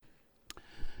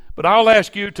But I'll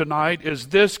ask you tonight, is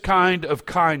this kind of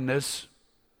kindness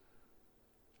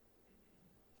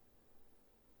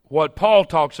what Paul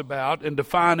talks about in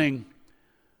defining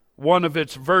one of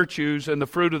its virtues and the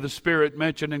fruit of the Spirit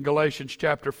mentioned in Galatians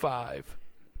chapter 5?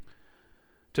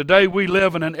 Today we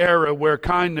live in an era where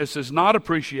kindness is not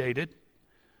appreciated,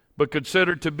 but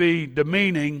considered to be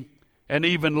demeaning and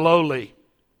even lowly.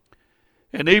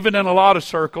 And even in a lot of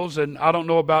circles, and I don't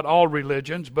know about all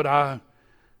religions, but I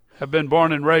have been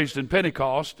born and raised in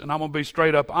Pentecost, and I'm going to be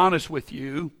straight up honest with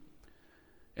you.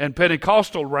 In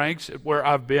Pentecostal ranks, where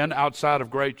I've been outside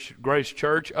of Grace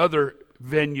Church, other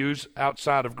venues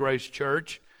outside of Grace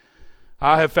Church,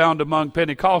 I have found among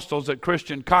Pentecostals that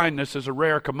Christian kindness is a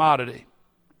rare commodity.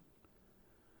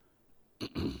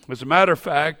 As a matter of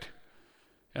fact,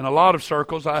 in a lot of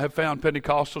circles, I have found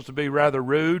Pentecostals to be rather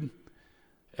rude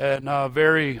and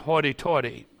very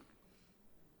hoity-toity.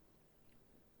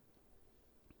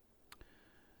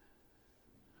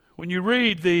 When you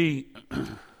read the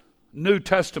New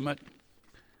Testament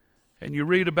and you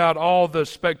read about all the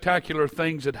spectacular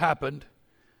things that happened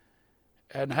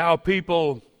and how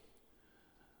people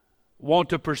want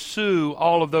to pursue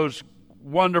all of those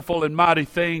wonderful and mighty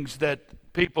things that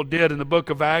people did in the book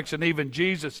of Acts, and even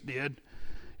Jesus did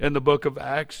in the book of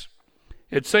Acts,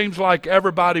 it seems like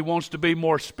everybody wants to be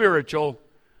more spiritual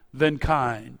than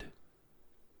kind.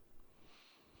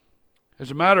 As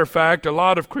a matter of fact, a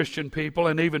lot of Christian people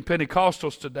and even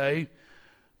Pentecostals today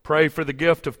pray for the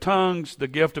gift of tongues, the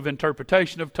gift of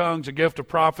interpretation of tongues, the gift of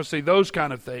prophecy, those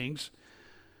kind of things,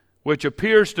 which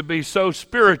appears to be so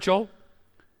spiritual.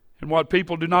 And what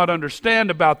people do not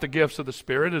understand about the gifts of the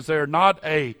Spirit is they're not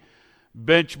a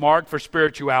benchmark for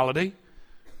spirituality.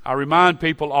 I remind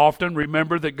people often,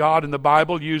 remember that God in the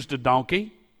Bible used a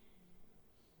donkey.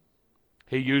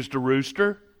 He used a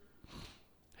rooster.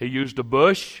 He used a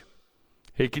bush.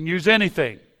 He can use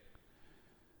anything.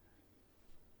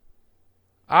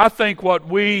 I think what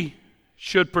we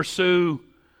should pursue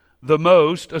the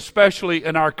most, especially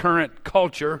in our current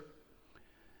culture,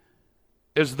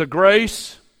 is the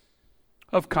grace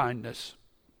of kindness.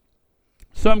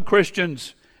 Some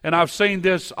Christians, and I've seen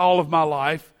this all of my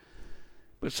life,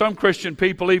 but some Christian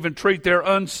people even treat their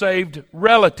unsaved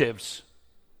relatives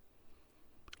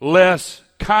less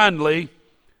kindly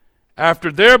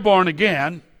after they're born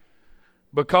again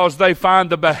because they find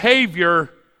the behavior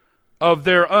of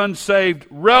their unsaved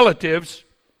relatives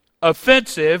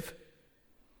offensive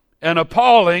and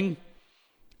appalling,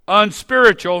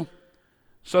 unspiritual,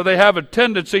 so they have a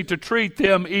tendency to treat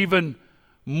them even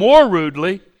more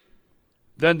rudely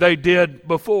than they did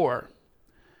before.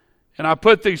 And I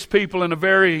put these people in a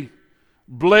very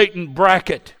blatant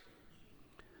bracket.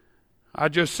 I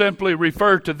just simply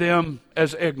refer to them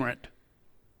as ignorant.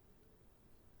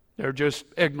 They're just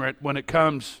ignorant when it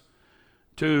comes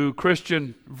to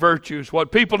Christian virtues.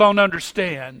 What people don't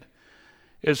understand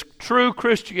is true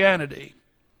Christianity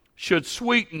should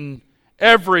sweeten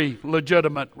every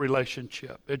legitimate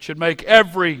relationship. It should make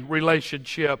every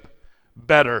relationship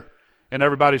better. And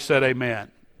everybody said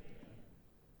amen.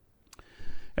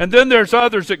 And then there's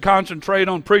others that concentrate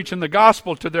on preaching the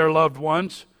gospel to their loved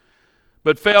ones,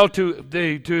 but fail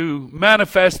to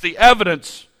manifest the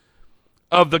evidence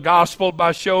of the gospel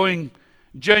by showing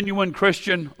genuine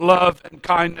Christian love and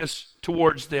kindness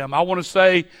towards them. I want to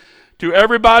say to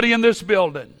everybody in this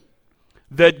building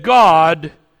that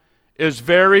God is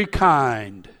very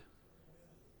kind.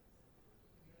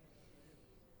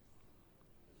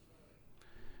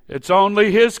 It's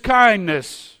only His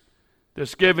kindness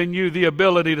that's giving you the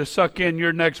ability to suck in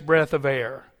your next breath of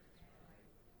air.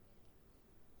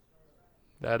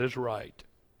 That is right.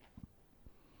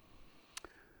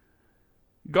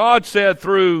 God said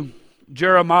through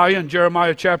Jeremiah in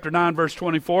Jeremiah chapter 9 verse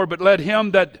 24, "But let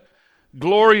him that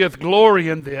glorieth glory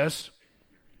in this,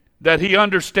 that he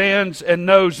understands and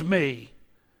knows me,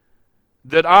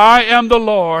 that I am the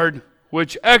Lord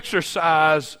which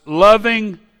exercise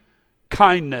loving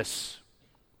kindness."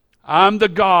 I'm the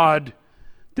God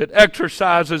that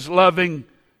exercises loving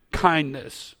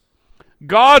kindness.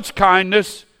 God's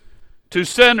kindness to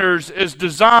sinners is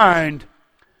designed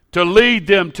to lead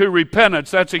them to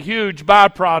repentance. That's a huge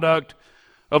byproduct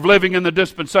of living in the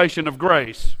dispensation of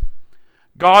grace.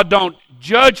 God don't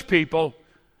judge people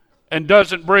and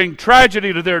doesn't bring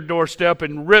tragedy to their doorstep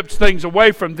and rips things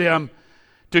away from them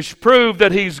to prove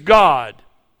that He's God.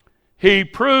 He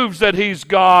proves that He's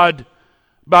God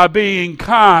by being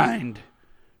kind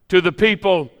to the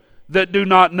people that do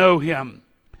not know Him.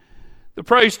 The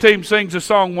praise team sings a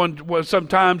song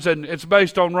sometimes, and it's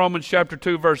based on Romans chapter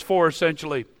 2, verse 4,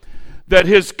 essentially, that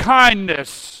His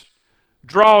kindness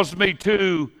draws me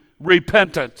to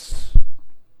repentance.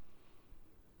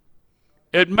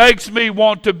 It makes me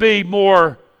want to be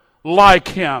more like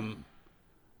Him.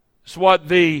 It's what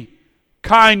the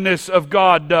kindness of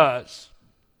God does.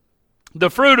 The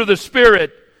fruit of the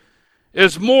Spirit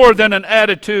is more than an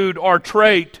attitude or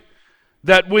trait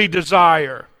that we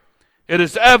desire. It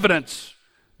is evidence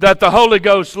that the Holy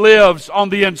Ghost lives on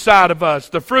the inside of us.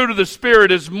 The fruit of the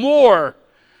Spirit is more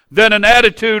than an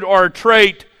attitude or a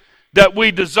trait that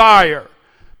we desire.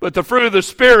 But the fruit of the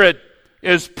Spirit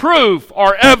is proof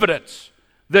or evidence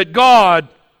that God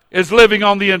is living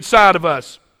on the inside of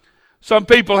us. Some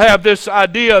people have this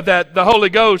idea that the Holy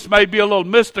Ghost may be a little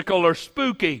mystical or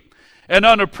spooky and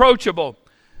unapproachable.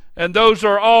 And those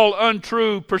are all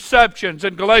untrue perceptions.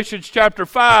 In Galatians chapter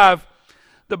 5,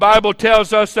 the Bible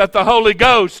tells us that the Holy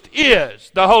Ghost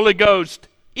is. The Holy Ghost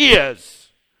is.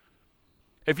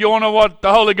 If you want to know what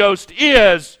the Holy Ghost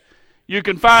is, you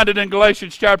can find it in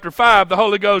Galatians chapter 5. The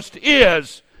Holy Ghost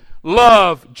is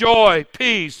love, joy,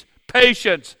 peace,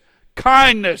 patience,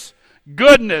 kindness,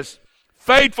 goodness,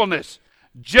 faithfulness,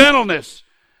 gentleness,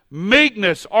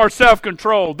 meekness, or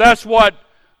self-control. That's what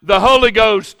the Holy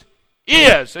Ghost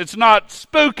is. It's not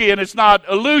spooky, and it's not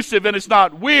elusive, and it's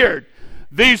not weird.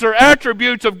 These are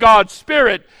attributes of God's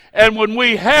Spirit, and when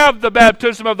we have the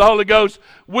baptism of the Holy Ghost,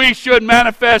 we should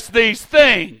manifest these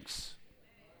things.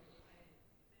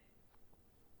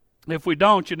 If we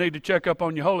don't, you need to check up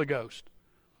on your Holy Ghost.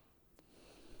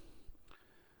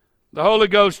 The Holy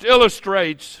Ghost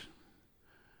illustrates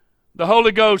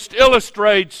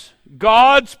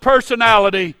God's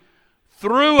personality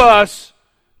through us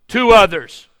to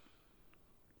others.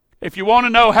 If you want to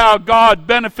know how God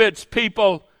benefits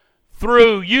people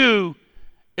through you,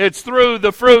 it's through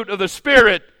the fruit of the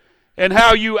Spirit and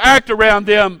how you act around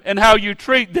them and how you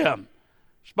treat them.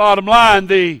 It's bottom line,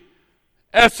 the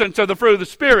essence of the fruit of the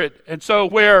Spirit. And so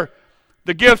where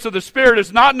the gifts of the Spirit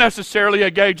is not necessarily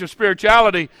a gauge of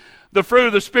spirituality, the fruit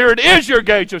of the Spirit is your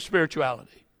gauge of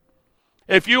spirituality.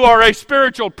 If you are a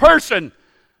spiritual person,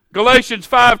 Galatians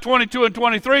 5:22 and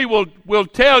 23 will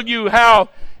tell you how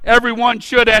everyone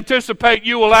should anticipate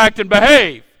you will act and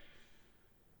behave.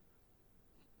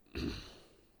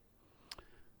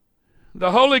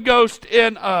 The Holy Ghost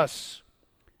in us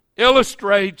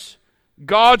illustrates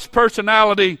God's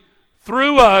personality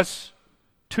through us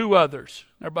to others.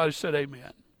 Everybody said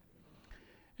amen.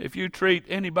 If you treat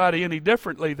anybody any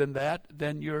differently than that,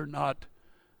 then you're not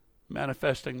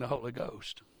manifesting the Holy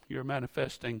Ghost. You're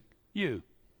manifesting you.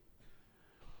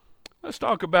 Let's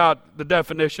talk about the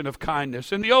definition of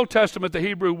kindness. In the Old Testament, the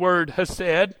Hebrew word hesed,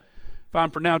 if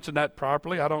I'm pronouncing that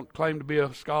properly, I don't claim to be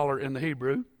a scholar in the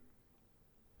Hebrew.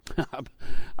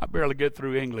 I barely get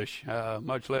through English,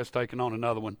 much less taking on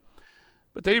another one.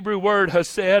 But the Hebrew word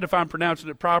hesed, if I'm pronouncing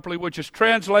it properly, which is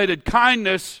translated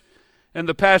kindness in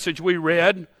the passage we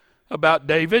read about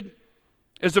David,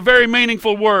 is a very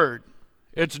meaningful word.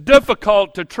 It's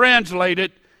difficult to translate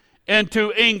it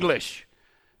into English.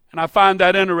 And I find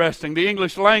that interesting. The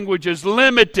English language is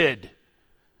limited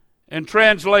in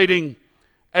translating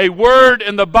a word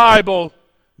in the Bible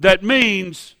that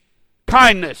means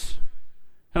kindness.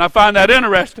 And I find that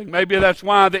interesting. Maybe that's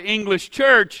why the English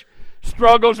church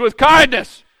struggles with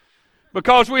kindness,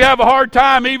 because we have a hard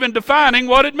time even defining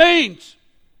what it means.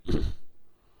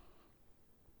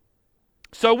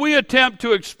 So we attempt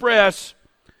to express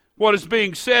what is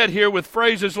being said here with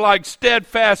phrases like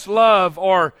steadfast love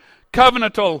or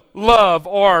covenantal love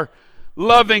or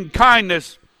loving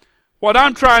kindness. What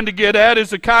I'm trying to get at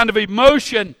is a kind of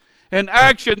emotion and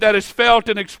action that is felt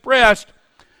and expressed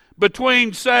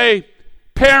between, say,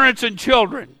 parents and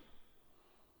children.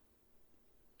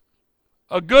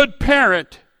 A good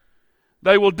parent,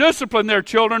 they will discipline their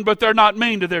children, but they're not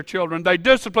mean to their children. They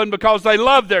discipline because they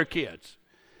love their kids.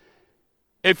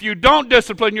 If you don't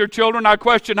discipline your children, I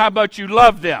question how much you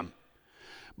love them.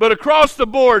 But across the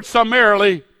board,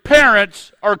 summarily,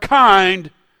 parents are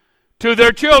kind to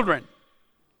their children.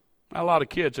 A lot of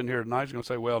kids in here tonight are going to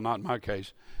say, well, not in my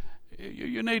case.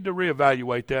 You need to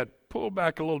reevaluate that. Pull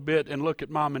back a little bit and look at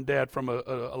mom and dad from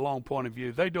a long point of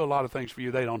view. They do a lot of things for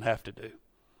you they don't have to do.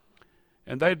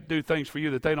 And they do things for you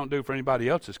that they don't do for anybody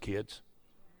else's kids.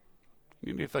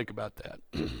 You need to think about that.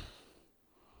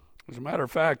 As a matter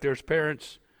of fact, there's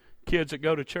parents, kids that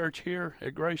go to church here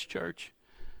at Grace Church.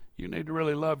 You need to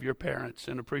really love your parents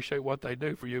and appreciate what they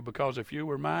do for you, because if you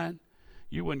were mine,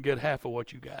 you wouldn't get half of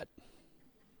what you got.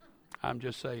 I'm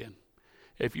just saying.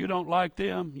 If you don't like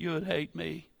them, you would hate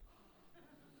me.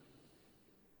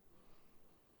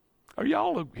 Are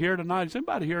y'all here tonight? Is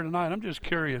anybody here tonight? I'm just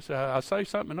curious. I say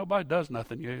something and nobody does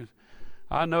nothing.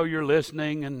 I know you're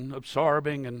listening and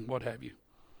absorbing and what have you.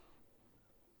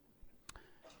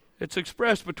 It's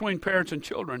expressed between parents and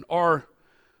children, or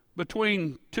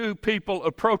between two people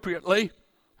appropriately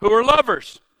who are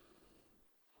lovers.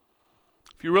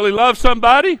 If you really love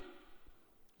somebody,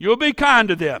 you'll be kind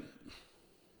to them.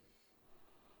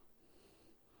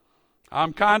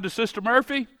 I'm kind to Sister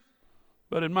Murphy,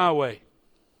 but in my way.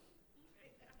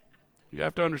 You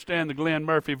have to understand the Glenn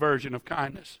Murphy version of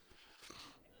kindness.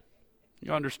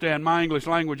 You understand, my English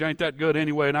language ain't that good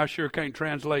anyway, and I sure can't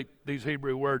translate these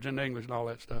Hebrew words into English and all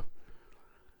that stuff.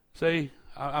 See,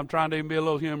 I'm trying to even be a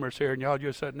little humorous here, and y'all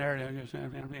just sitting there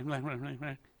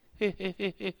and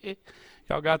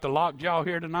y'all got the lockjaw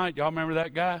here tonight. Y'all remember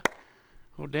that guy?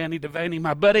 Oh, Danny Devaney,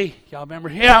 my buddy. Y'all remember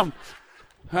him?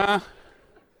 Huh?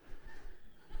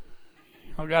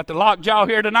 Y'all got the lockjaw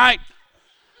here tonight.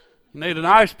 You need an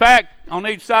ice pack on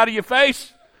each side of your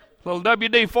face. A little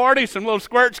WD-40, some little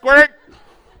squirt.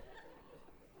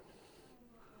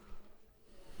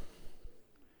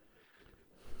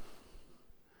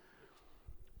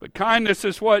 But kindness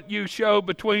is what you show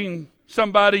between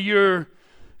somebody you're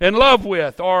in love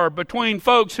with or between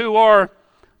folks who are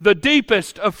the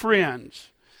deepest of friends.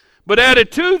 But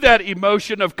added to that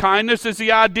emotion of kindness is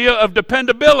the idea of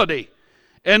dependability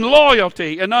and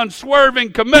loyalty and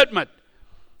unswerving commitment.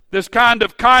 This kind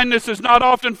of kindness is not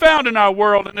often found in our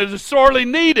world, and it is sorely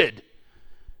needed.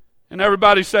 And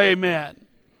everybody say amen.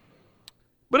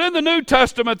 But in the New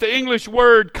Testament, the English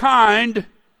word kind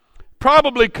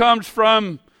probably comes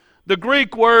from the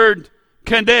Greek word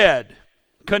kened.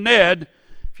 Kened,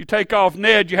 if you take off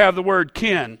ned, you have the word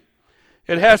kin.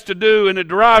 It has to do, and it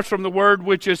derives from the word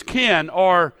which is kin,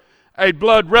 or a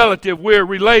blood relative. We're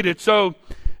related. So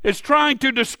it's trying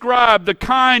to describe the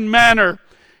kind manner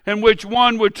in which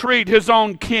one would treat his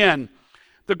own kin.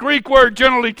 The Greek word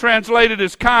generally translated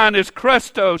as kind is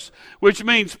Christos, which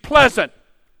means pleasant,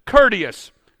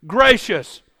 courteous,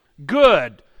 gracious,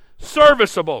 good,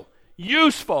 serviceable,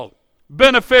 useful,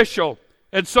 beneficial,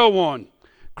 and so on.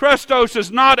 Christos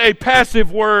is not a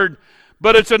passive word,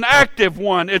 but it's an active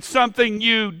one. It's something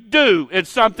you do. It's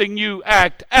something you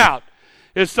act out.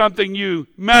 It's something you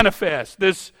manifest.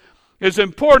 This is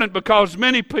important because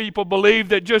many people believe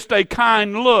that just a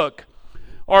kind look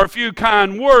or a few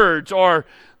kind words or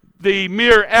the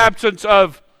mere absence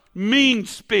of mean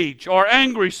speech or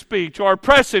angry speech or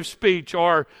oppressive speech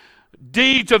or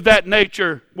deeds of that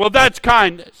nature, well, that's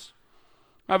kindness.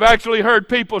 I've actually heard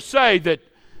people say that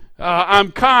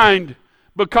I'm kind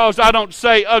because I don't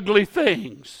say ugly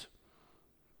things.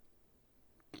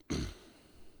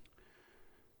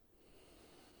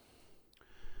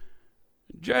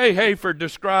 J. Hayford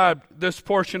described this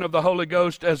portion of the Holy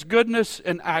Ghost as goodness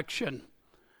in action,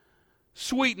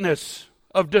 sweetness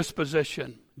of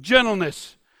disposition,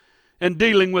 gentleness in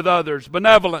dealing with others,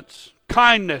 benevolence,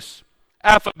 kindness,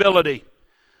 affability.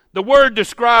 The word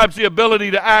describes the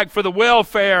ability to act for the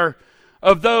welfare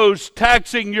of those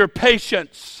taxing your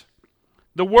patience.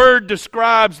 The word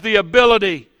describes the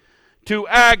ability to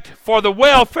act for the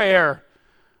welfare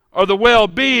or the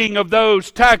well-being of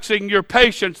those taxing your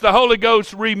patience. The Holy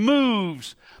Ghost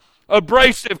removes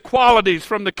abrasive qualities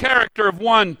from the character of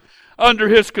one under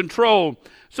His control.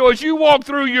 So as you walk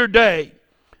through your day,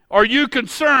 are you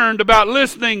concerned about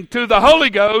listening to the Holy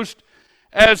Ghost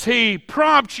as He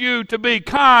prompts you to be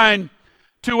kind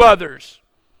to others?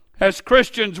 As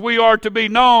Christians, we are to be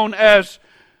known as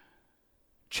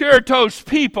Charitos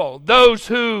people. Those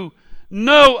who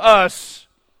know us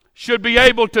should be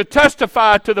able to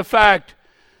testify to the fact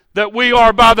that we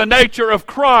are, by the nature of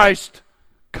Christ,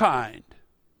 kind.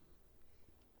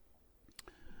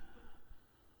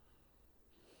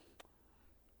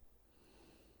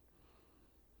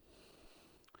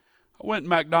 I went to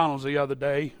McDonald's the other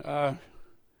day.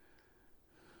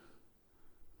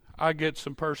 I get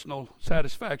some personal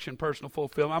satisfaction, personal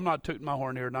fulfillment. I'm not tooting my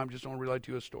horn here, and I'm just going to relate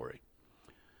to you a story.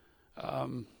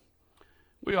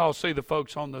 We all see the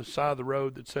folks on the side of the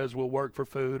road that says we'll work for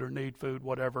food or need food,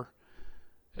 whatever.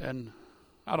 And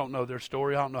I don't know their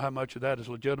story. I don't know how much of that is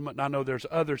legitimate. And I know there's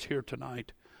others here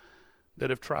tonight that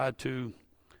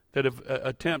have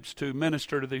attempts to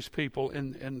minister to these people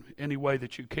in any way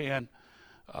that you can.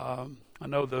 I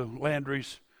know the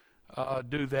Landrys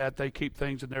do that. They keep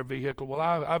things in their vehicle. Well,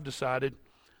 I've decided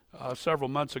several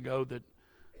months ago that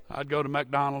I'd go to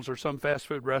McDonald's or some fast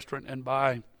food restaurant and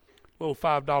buy little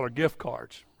 $5 gift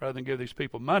cards rather than give these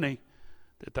people money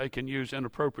that they can use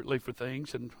inappropriately for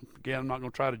things. And again, I'm not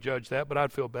going to try to judge that, but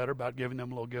I'd feel better about giving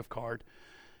them a little gift card.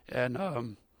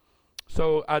 And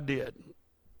so I did.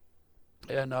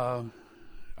 And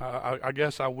I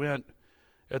guess I went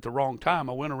at the wrong time.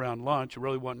 I went around lunch. I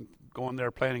really wasn't going there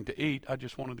planning to eat. I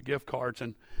just wanted the gift cards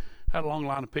and had a long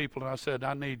line of people. And I said,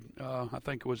 I need, I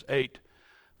think it was 8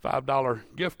 $5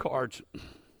 gift cards.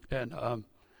 And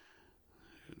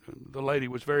the lady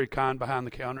was very kind behind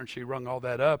the counter, and she rung all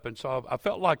that up. And so I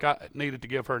felt like I needed to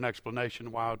give her an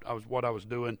explanation why what I was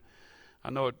doing. I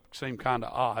know it seemed kind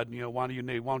of odd. Why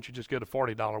don't you just get a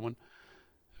 $40 one?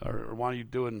 Or why are you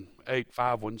doing 8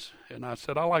 5-ones? And I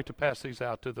said, I like to pass these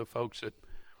out to the folks that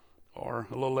are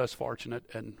a little less fortunate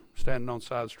and standing on the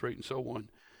side of the street and so on.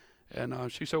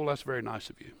 And she said, well, that's very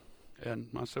nice of you. And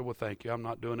I said, well, thank you. I'm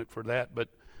not doing it for that. But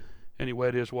anyway,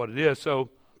 it is what it is. So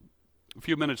a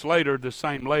few minutes later, the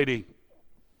same lady,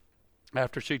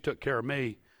 after she took care of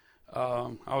me,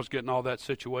 I was getting all that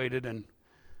situated, and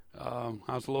I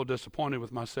was a little disappointed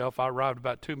with myself. I arrived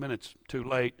about 2 minutes too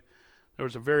late. There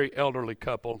was a very elderly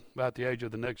couple, about the age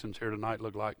of the Nixons here tonight,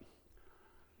 looked like.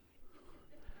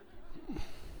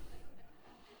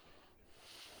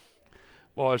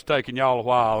 Boy, it's taking y'all a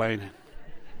while, ain't it?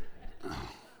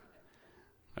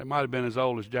 They might have been as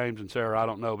old as James and Sarah, I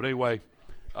don't know. But anyway,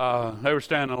 they were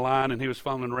standing in line, and he was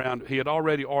fumbling around. He had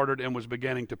already ordered and was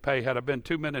beginning to pay. Had I been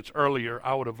 2 minutes earlier,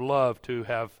 I would have loved to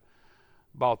have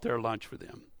bought their lunch for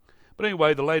them. But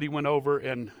anyway, the lady went over,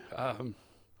 and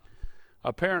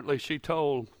apparently she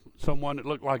told someone that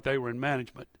looked like they were in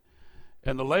management.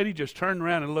 And the lady just turned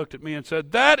around and looked at me and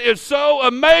said, that is so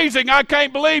amazing. I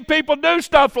can't believe people do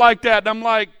stuff like that. And I'm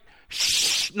like,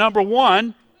 shh, number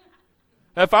one,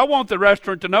 if I want the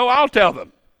restaurant to know, I'll tell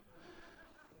them.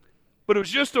 But it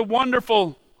was just a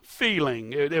wonderful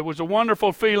feeling. It was a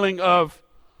wonderful feeling of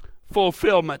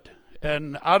fulfillment.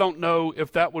 And I don't know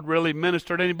if that would really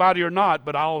minister to anybody or not,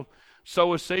 but I'll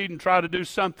sow a seed and try to do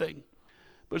something.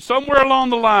 But somewhere along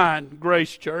the line,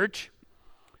 Grace Church,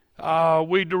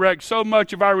 we direct so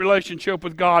much of our relationship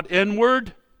with God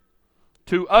inward,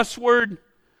 to usward,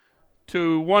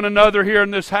 to one another here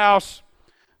in this house.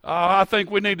 I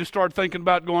think we need to start thinking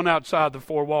about going outside the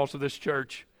 4 walls of this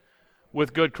church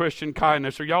with good Christian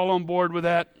kindness. Are y'all on board with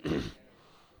that?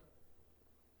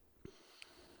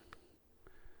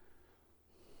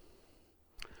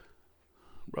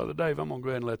 Brother Dave, I'm going to go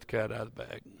ahead and let the cat out of the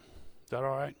bag. Is that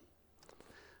all right?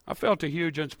 I felt a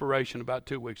huge inspiration about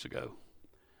 2 weeks ago.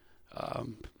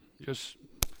 Just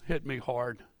hit me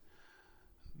hard.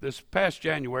 This past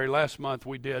January, last month,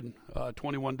 we did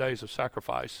 21 days of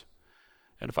sacrifice.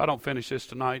 And if I don't finish this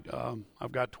tonight,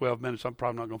 I've got 12 minutes. I'm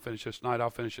probably not going to finish this tonight. I'll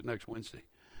finish it next Wednesday.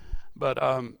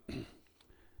 But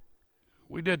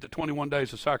we did the 21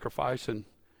 days of sacrifice, and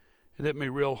it hit me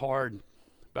real hard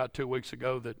about 2 weeks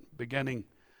ago that beginning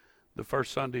the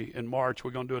first Sunday in March,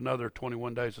 we're going to do another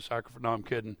 21 days of sacrifice. No, I'm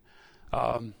kidding.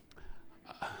 I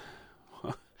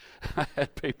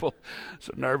had people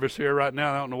so nervous here right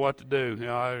now, I don't know what to do.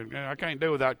 I can't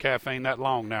do without caffeine that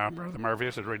long now, Brother Murphy.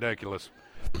 This is ridiculous.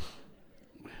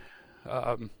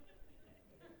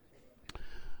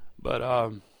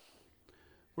 But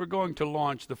we're going to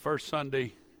launch the first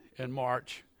Sunday in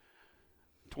March,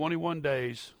 21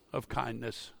 days of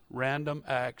kindness, random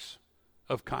acts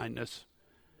of kindness.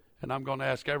 And I'm going to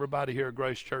ask everybody here at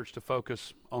Grace Church to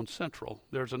focus on Central.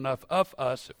 There's enough of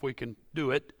us if we can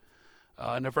do it.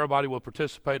 And if everybody will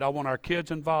participate, I want our kids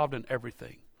involved in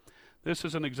everything. This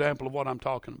is an example of what I'm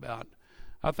talking about.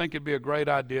 I think it'd be a great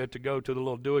idea to go to the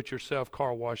little do-it-yourself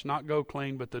car wash. Not Go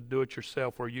Clean, but the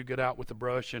do-it-yourself where you get out with the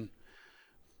brush and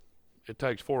it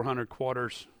takes 400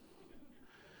 quarters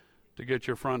to get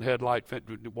your front headlight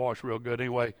washed real good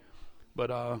anyway. But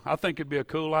I think it'd be a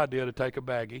cool idea to take a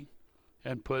baggie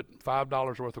and put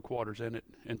 $5 worth of quarters in it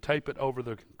and tape it over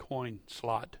the coin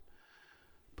slot.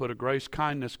 Put a Grace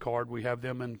Kindness card, we have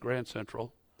them in Grand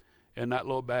Central, in that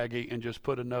little baggie, and just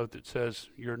put a note that says,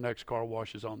 your next car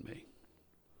wash is on me.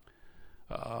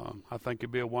 I think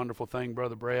it'd be a wonderful thing,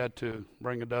 Brother Brad, to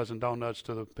bring a dozen donuts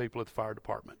to the people at the fire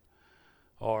department,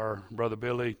 or Brother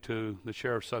Billy to the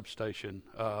sheriff's substation,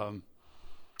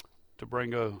 to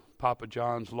bring a Papa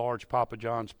John's, large Papa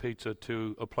John's pizza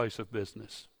to a place of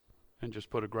business, and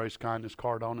just put a Grace Kindness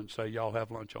card on it and say, y'all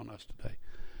have lunch on us today.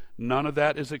 None of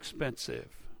that is expensive.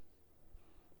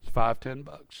 It's $5-10.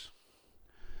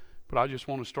 But I just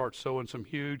want to start sowing some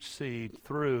huge seed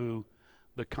through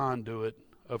the conduit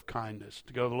of kindness.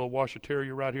 To go to the little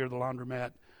washateria right here, the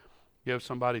laundromat, give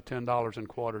somebody $10 in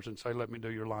quarters and say, let me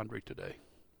do your laundry today.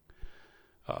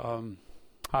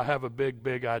 I have a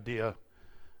big idea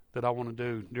that I want to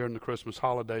do during the Christmas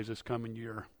holidays this coming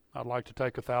year. I'd like to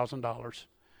take $1,000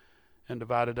 and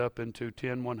divide it up into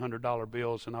 10 $100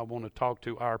 bills, and I want to talk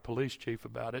to our police chief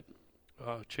about it,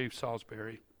 Chief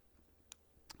Salisbury,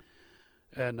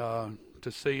 and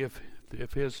to see if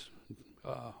his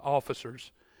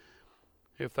officers,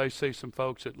 if they see some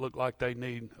folks that look like they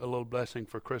need a little blessing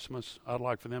for Christmas, I'd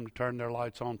like for them to turn their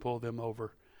lights on, pull them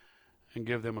over, and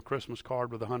give them a Christmas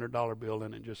card with a $100 bill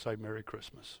in it and just say Merry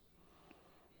Christmas.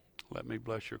 Let me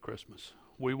bless your Christmas.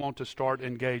 We want to start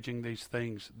engaging these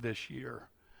things this year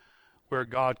where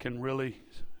God can really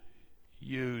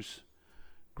use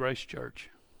Grace Church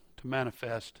to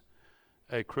manifest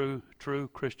a true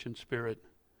Christian spirit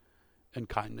and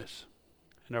kindness.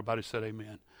 And everybody said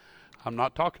amen. I'm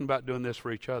not talking about doing this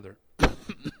for each other.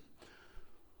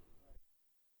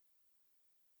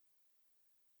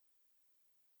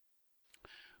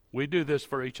 We do this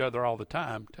for each other all the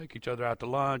time. Take each other out to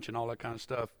lunch and all that kind of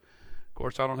stuff. Of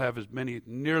course, I don't have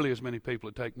nearly as many people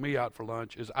that take me out for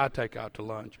lunch as I take out to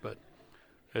lunch, but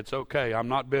it's okay. I'm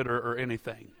not bitter or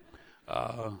anything.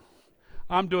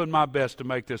 I'm doing my best to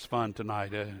make this fun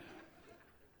tonight.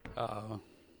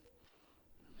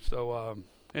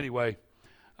 Anyway,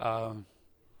 but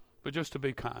just to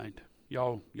be kind.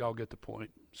 Y'all get the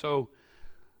point. So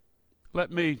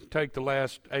let me take the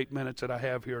last 8 minutes that I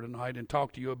have here tonight and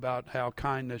talk to you about how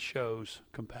kindness shows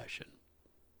compassion.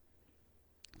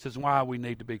 This is why we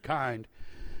need to be kind.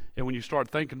 And when you start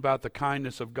thinking about the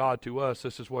kindness of God to us,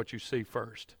 this is what you see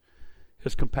first.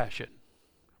 His compassion.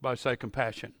 Everybody say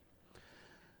compassion.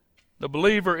 The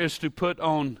believer is to put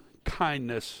on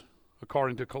kindness,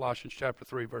 according to Colossians chapter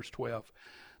 3, verse 12.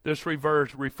 This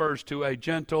refers to a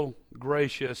gentle,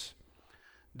 gracious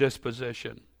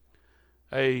disposition.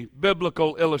 A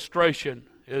biblical illustration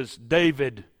is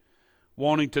David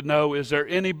wanting to know, is there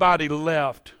anybody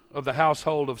left of the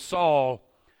household of Saul?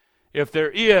 If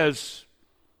there is,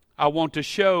 I want to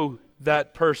show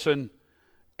that person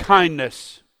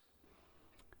kindness.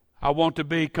 I want to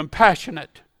be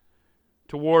compassionate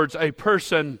towards a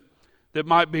person that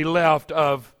might be left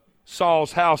of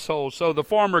Saul's household. So the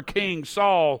former king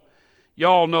Saul,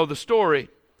 y'all know the story,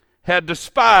 had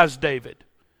despised David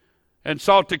and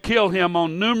sought to kill him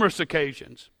on numerous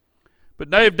occasions. But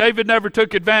David never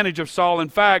took advantage of Saul. In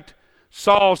fact,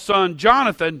 Saul's son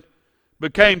Jonathan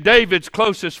became David's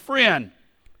closest friend.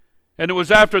 And it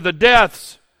was after the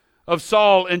deaths of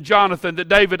Saul and Jonathan that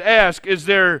David asked, is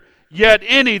there yet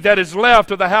any that is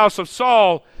left of the house of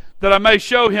Saul that I may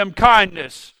show him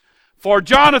kindness? For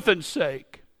Jonathan's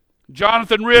sake.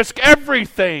 Jonathan risked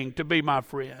everything to be my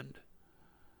friend.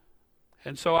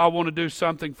 And so I want to do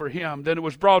something for him. Then it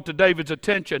was brought to David's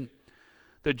attention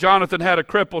that Jonathan had a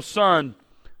crippled son,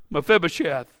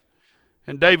 Mephibosheth.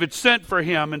 And David sent for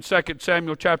him in 2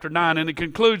 Samuel chapter 9. And it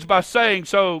concludes by saying,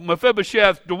 so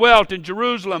Mephibosheth dwelt in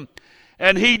Jerusalem,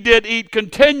 and he did eat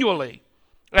continually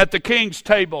at the king's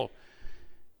table,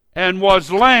 and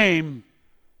was lame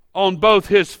on both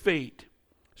his feet.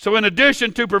 So in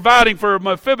addition to providing for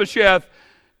Mephibosheth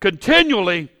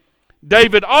continually,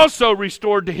 David also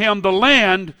restored to him the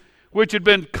land which had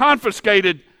been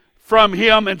confiscated from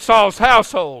him and Saul's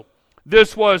household.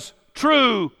 This was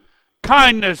true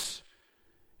kindness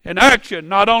in action.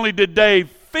 Not only did David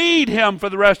feed him for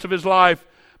the rest of his life,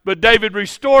 but David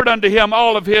restored unto him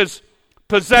all of his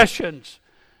possessions.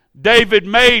 David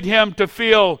made him to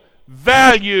feel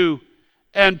value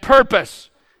and purpose.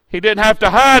 He didn't have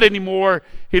to hide anymore.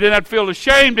 He didn't have to feel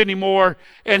ashamed anymore.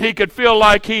 And he could feel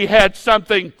like he had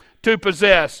something to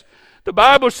possess. The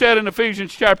Bible said in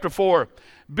Ephesians chapter 4,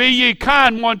 be ye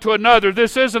kind one to another.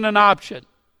 This isn't an option.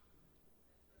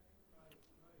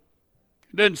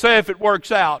 It didn't say if it works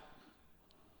out,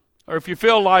 or if you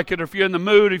feel like it, or if you're in the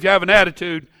mood, if you have an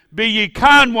attitude. Be ye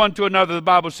kind one to another, the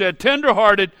Bible said,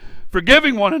 tenderhearted,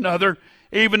 forgiving one another,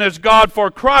 even as God for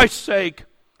Christ's sake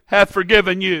hath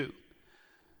forgiven you.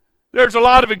 There's a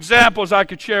lot of examples I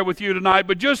could share with you tonight,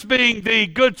 but just being the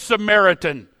good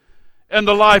Samaritan in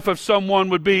the life of someone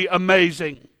would be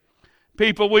amazing.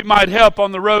 People we might help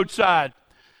on the roadside.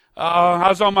 I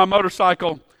was on my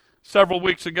motorcycle several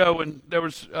weeks ago, and there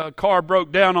was a car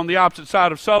broke down on the opposite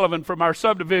side of Sullivan from our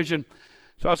subdivision.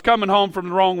 So I was coming home from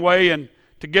the wrong way, and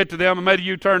to get to them, I made a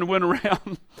U-turn and went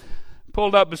around.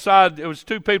 Pulled up beside, it was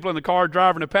two people in the car,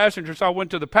 driver and a passenger, so I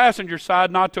went to the passenger side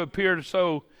not to appear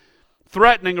so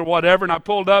threatening or whatever, and I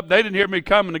pulled up. They didn't hear me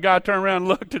coming. The guy turned around and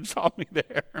looked and saw me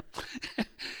there.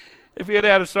 If he had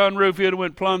had a sunroof, he'd have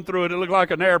went plumb through it. It looked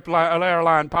like an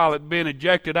airline pilot being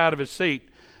ejected out of his seat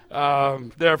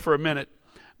there for a minute.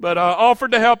 But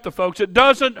offered to help the folks. It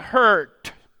doesn't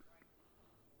hurt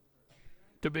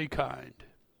to be kind.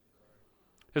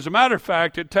 As a matter of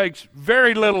fact, it takes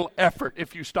very little effort,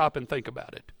 if you stop and think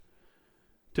about it,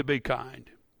 to be kind.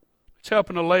 It's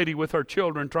helping a lady with her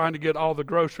children trying to get all the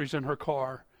groceries in her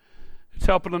car. It's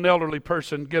helping an elderly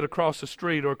person get across the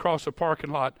street or across a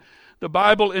parking lot. The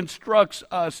Bible instructs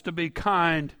us to be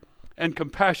kind and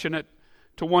compassionate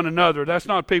to one another. That's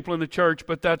not people in the church,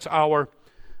 but that's our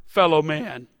fellow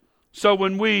man. So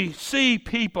when we see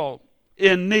people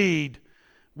in need,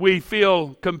 we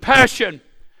feel compassion.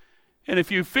 And if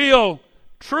you feel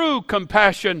true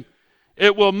compassion,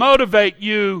 it will motivate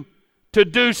you to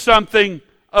do something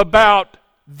about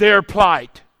their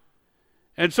plight.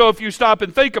 And so if you stop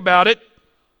and think about it,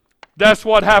 that's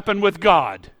what happened with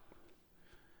God.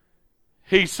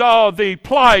 He saw the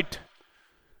plight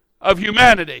of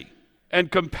humanity,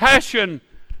 and compassion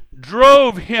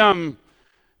drove him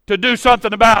to do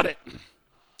something about it.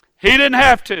 He didn't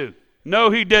have to.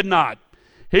 No, he did not.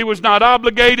 He was not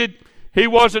obligated. He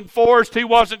wasn't forced. He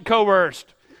wasn't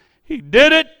coerced. He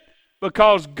did it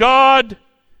because God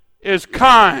is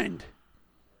kind.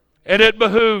 And it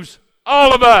behooves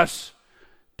all of us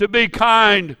to be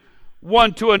kind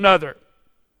one to another.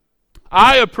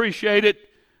 I appreciate it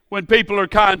when people are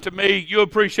kind to me. You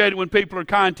appreciate it when people are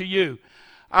kind to you.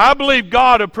 I believe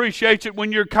God appreciates it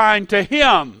when you're kind to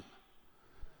Him.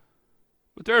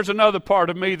 But there's another part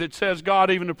of me that says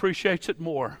God even appreciates it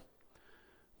more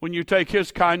when you take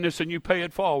His kindness and you pay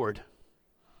it forward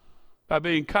by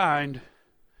being kind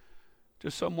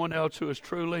to someone else who is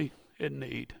truly in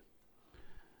need.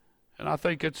 And I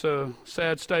think it's a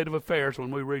sad state of affairs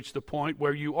when we reach the point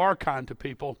where you are kind to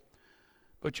people,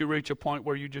 but you reach a point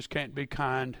where you just can't be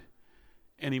kind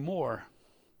anymore.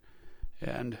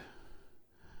 And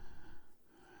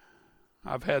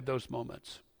I've had those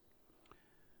moments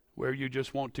where you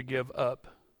just want to give up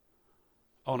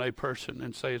on a person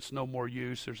and say it's no more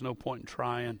use, there's no point in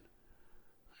trying,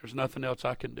 there's nothing else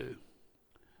I can do.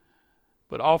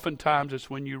 But oftentimes it's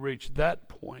when you reach that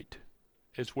point,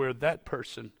 it's where that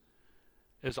person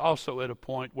is also at a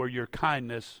point where your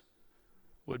kindness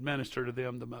would minister to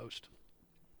them the most.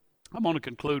 I'm going to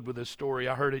conclude with this story.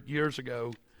 I heard it years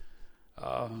ago.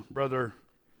 Brother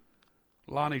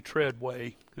Lonnie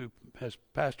Treadway, who has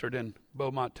pastored in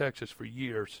Beaumont, Texas for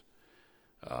years,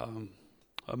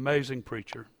 amazing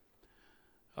preacher,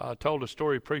 told a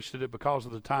story, preached it because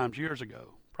of the times years ago,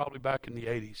 probably back in the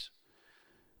 80s.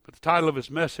 But the title of his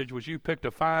message was, "You Picked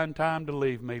a Fine Time to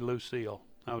Leave Me, Lucille."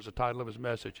 That was the title of his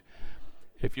message.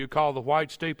 If you call the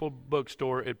White Steeple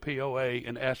bookstore at POA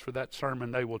and ask for that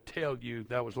sermon, they will tell you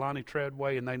that was Lonnie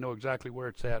Treadway, and they know exactly where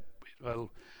it's at. A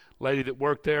lady that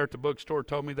worked there at the bookstore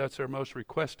told me that's their most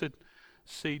requested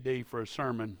CD for a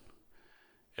sermon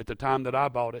at the time that I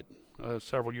bought it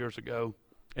several years ago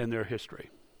in their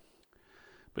history.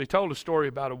 But he told a story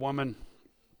about a woman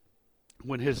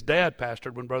when his dad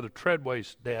pastored, when Brother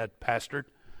Treadway's dad pastored,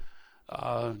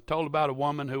 told about a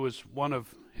woman who was one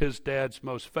of his dad's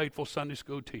most faithful Sunday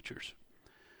school teachers.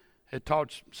 Had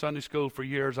taught Sunday school for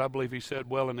years, I believe he said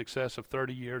well in excess of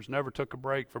 30 years, never took a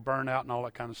break for burnout and all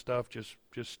that kind of stuff, just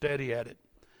steady at it.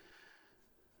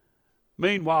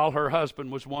 Meanwhile, her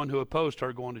husband was one who opposed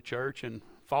her going to church and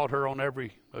fought her on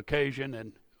every occasion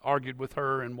and argued with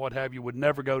her and what have you, would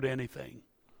never go to anything.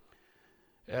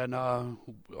 And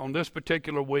on this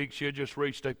particular week, she had just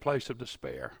reached a place of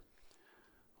despair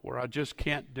where I just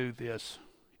can't do this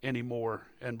anymore.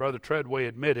 And Brother Treadway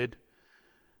admitted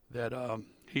that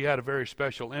he had a very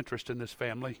special interest in this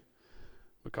family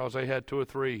because they had 2 or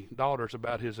 3 daughters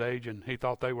about his age, and he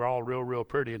thought they were all real, real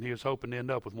pretty, and he was hoping to end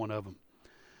up with one of them.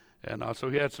 And so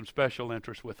he had some special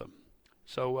interest with them.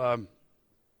 So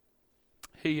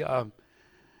he heard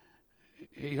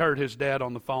his dad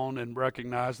on the phone and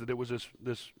recognized that it was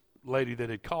this lady that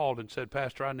had called and said,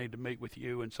 "Pastor, I need to meet with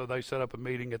you." And so they set up a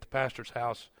meeting at the pastor's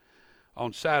house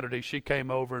on Saturday. She came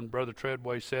over, and Brother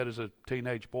Treadway said as a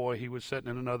teenage boy he was sitting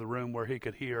in another room where he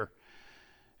could hear.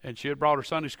 And she had brought her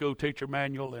Sunday school teacher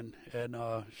manual, and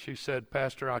she said,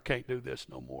 "Pastor, I can't do this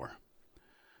no more.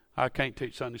 I can't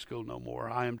teach Sunday school no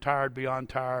more. I am tired beyond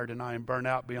tired, and I am burnt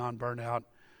out beyond burnout,"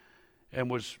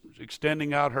 and was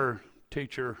extending out her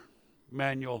teacher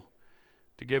manual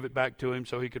to give it back to him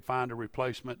so he could find a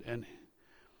replacement. And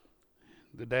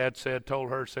the dad told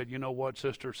her, "You know what,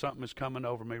 sister, something is coming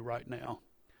over me right now.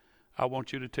 I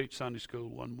want you to teach Sunday school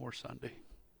one more Sunday.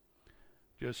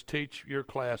 Just teach your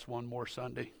class one more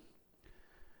Sunday."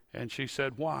 And she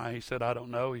said, "Why?" He said, "I don't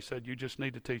know." He said, "You just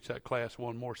need to teach that class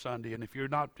one more Sunday. And if you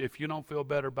don't feel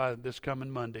better by this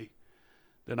coming Monday,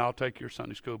 then I'll take your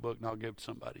Sunday school book and I'll give it to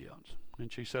somebody else."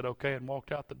 And she said, "Okay," and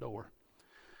walked out the door.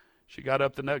 She got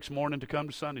up the next morning to come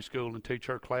to Sunday school and teach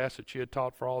her class that she had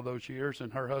taught for all those years,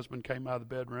 and her husband came out of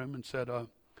the bedroom and said,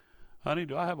 "Honey,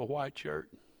 do I have a white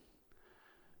shirt?"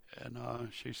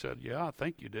 And she said, "Yeah, I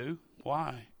think you do.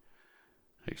 Why?"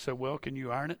 He said, "Well, can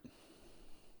you iron it?"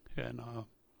 And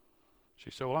she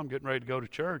said, "Well, I'm getting ready to go to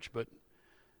church, but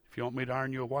if you want me to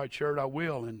iron you a white shirt, I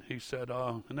will." And he said,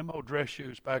 "And them old dress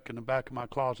shoes back in the back of my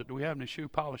closet, do we have any shoe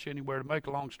polish anywhere?" To make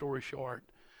a long story short,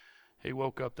 he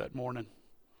woke up that morning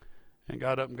and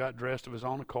got up and got dressed of his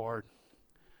own accord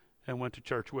and went to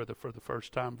church with her for the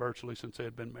first time virtually since they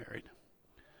had been married.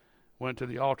 went to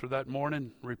the altar that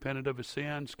morning, repented of his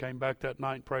sins, came back that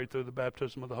night and prayed through the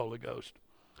baptism of the Holy Ghost.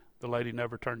 The lady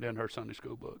never turned in her Sunday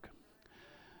school book.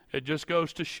 It just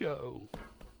goes to show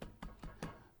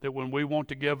that when we want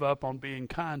to give up on being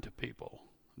kind to people,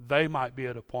 they might be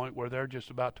at a point where they're just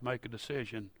about to make a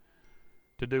decision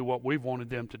to do what we've wanted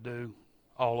them to do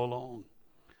all along.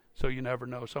 So you never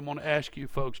know. So I'm going to ask you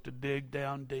folks to dig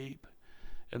down deep,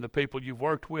 and the people you've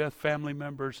worked with, family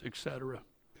members, etc.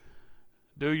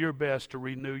 Do your best to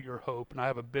renew your hope. And I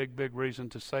have a big, big reason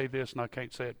to say this, and I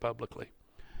can't say it publicly.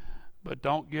 But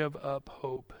don't give up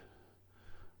hope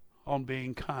on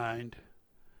being kind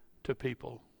to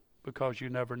people, because you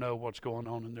never know what's going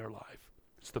on in their life.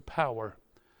 It's the power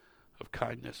of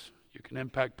kindness. You can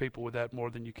impact people with that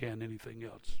more than you can anything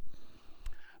else.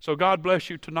 So God bless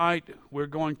you tonight. We're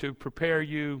going to prepare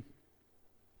you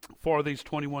for these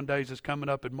 21 days that's coming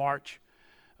up in March.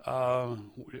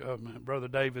 Brother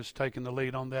Dave is taking the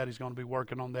lead on that. He's going to be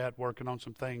working on that, working on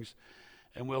some things.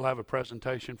 And we'll have a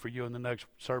presentation for you in the next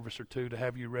service or two to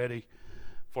have you ready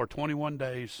for 21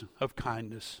 days of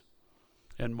kindness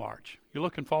in March. You're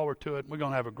looking forward to it? We're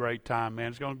going to have a great time, man.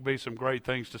 It's going to be some great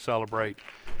things to celebrate,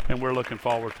 and we're looking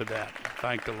forward to that.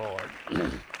 Thank the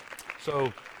Lord.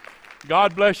 So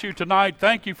God bless you tonight.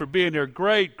 Thank you for being here.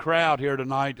 Great crowd here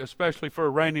tonight, especially for a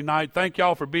rainy night. Thank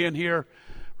y'all for being here.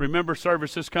 Remember,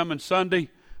 service this coming Sunday.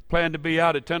 Plan to be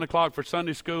out at 10 o'clock for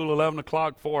Sunday school, 11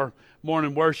 o'clock for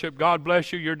morning worship. God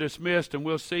bless you. You're dismissed, and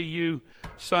we'll see you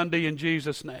Sunday in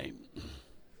Jesus' name.